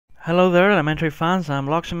Hello there, elementary fans. I'm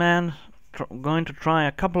Loxyman, going to try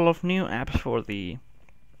a couple of new apps for the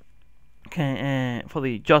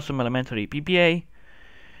JOSM Elementary PPA,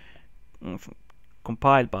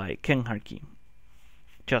 compiled by Ken Harkey.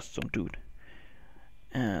 Just some dude.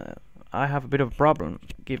 I have a bit of a problem,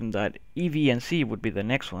 given that EVNC would be the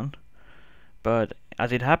next one, but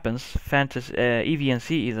as it happens,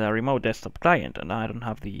 EVNC is a remote desktop client, and I don't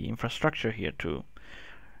have the infrastructure here to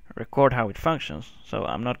record how it functions, so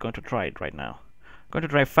I'm not going to try it right now. I'm going to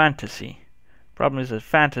try Fantasy. Problem is that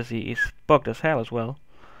Fantasy is bugged as hell as well.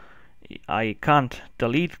 I can't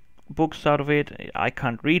delete books out of it. I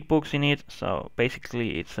can't read books in it. So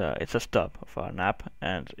basically, it's a stub of an app,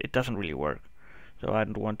 and it doesn't really work. So I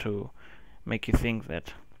don't want to make you think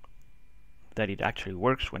that it actually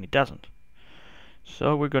works when it doesn't.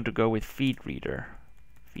 So we're going to go with Feed Reader.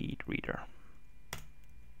 Feed Reader.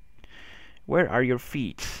 Where are your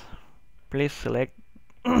feeds? Please select.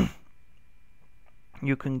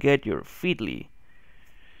 You can get your Feedly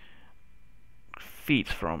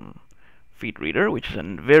feeds from Feed Reader, which is a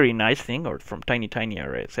very nice thing, or from Tiny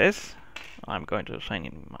RSS. I'm going to sign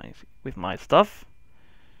in with my stuff.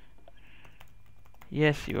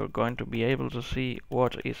 Yes, you're going to be able to see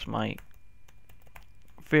what is my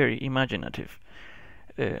very imaginative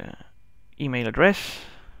email address.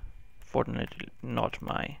 Fortunately, not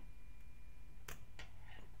my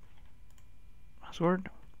password.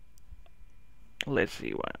 Let's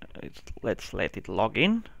see what let's let it log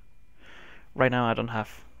in. Right now I don't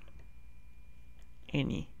have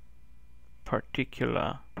any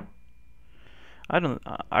particular.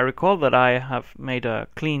 I recall that I have made a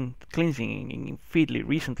cleansing in Feedly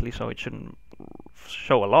recently, so it shouldn't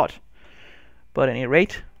show a lot. But at any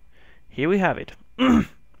rate, here we have it.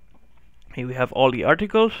 Here we have all the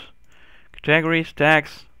articles, categories,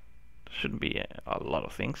 tags. Shouldn't be a lot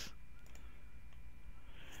of things.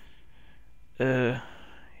 Here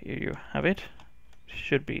you have it.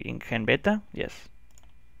 Should be in Ken Beta, yes.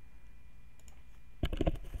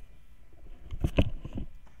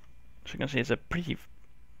 So you can see it's a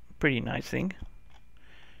pretty nice thing.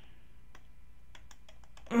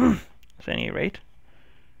 At any rate,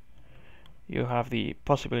 you have the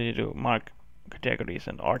possibility to mark categories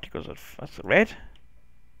and articles as read.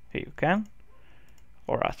 Here you can,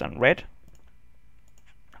 or as unread.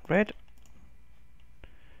 Read.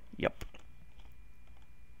 Yep.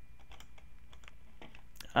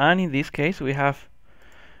 And in this case, we have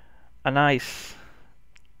a nice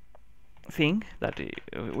thing that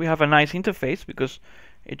we have a nice interface, because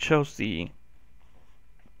it shows the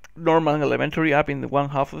normal elementary app in the one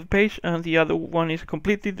half of the page, and the other one is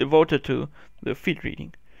completely devoted to the feed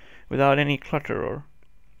reading, without any clutter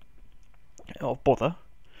or bother.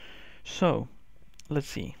 So let's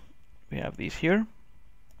see. We have these here.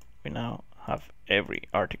 We now have every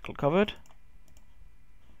article covered.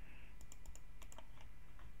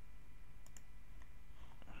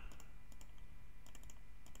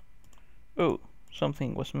 Oh,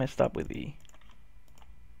 something was messed up with the...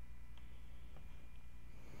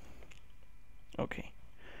 Okay,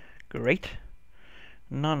 great.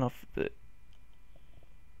 None of the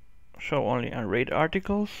show only unread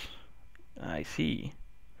articles. I see.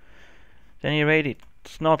 At any rate,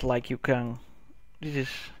 it's not like you can... This is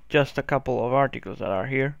just a couple of articles that are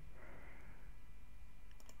here.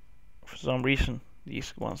 For some reason,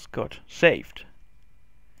 these ones got saved.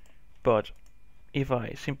 But if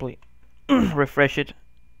I simply refresh it,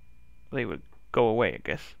 they will go away, I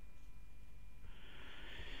guess.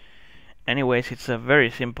 Anyways, it's a very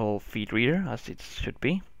simple feed reader, as it should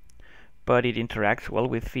be, but it interacts well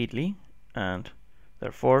with Feedly, and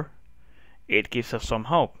therefore it gives us some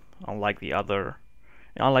hope. Unlike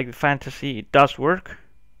the Fantasy, it does work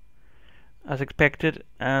as expected,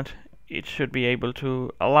 and it should be able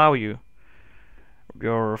to allow you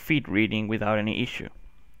your feed reading without any issue,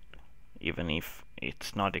 even if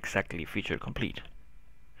it's not exactly feature complete.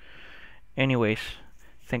 Anyways,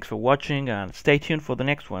 thanks for watching, and stay tuned for the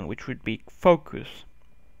next one, which would be Focus.